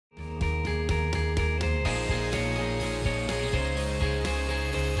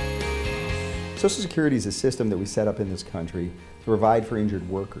Social Security is a system that we set up in this country to provide for injured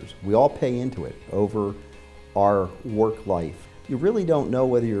workers. We all pay into it over our work life. You really don't know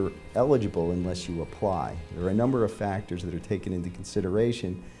whether you're eligible unless you apply. There are a number of factors that are taken into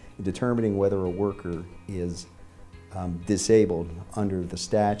consideration in determining whether a worker is disabled under the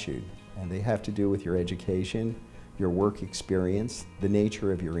statute. And they have to do with your education, your work experience, the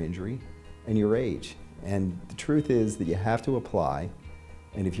nature of your injury, and your age. And the truth is that you have to apply,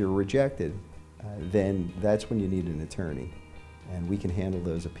 and if you're rejected, then that's when you need an attorney. And we can handle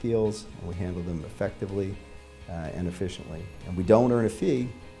those appeals, and we handle them effectively and efficiently. And we don't earn a fee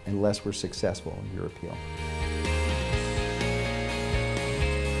unless we're successful in your appeal.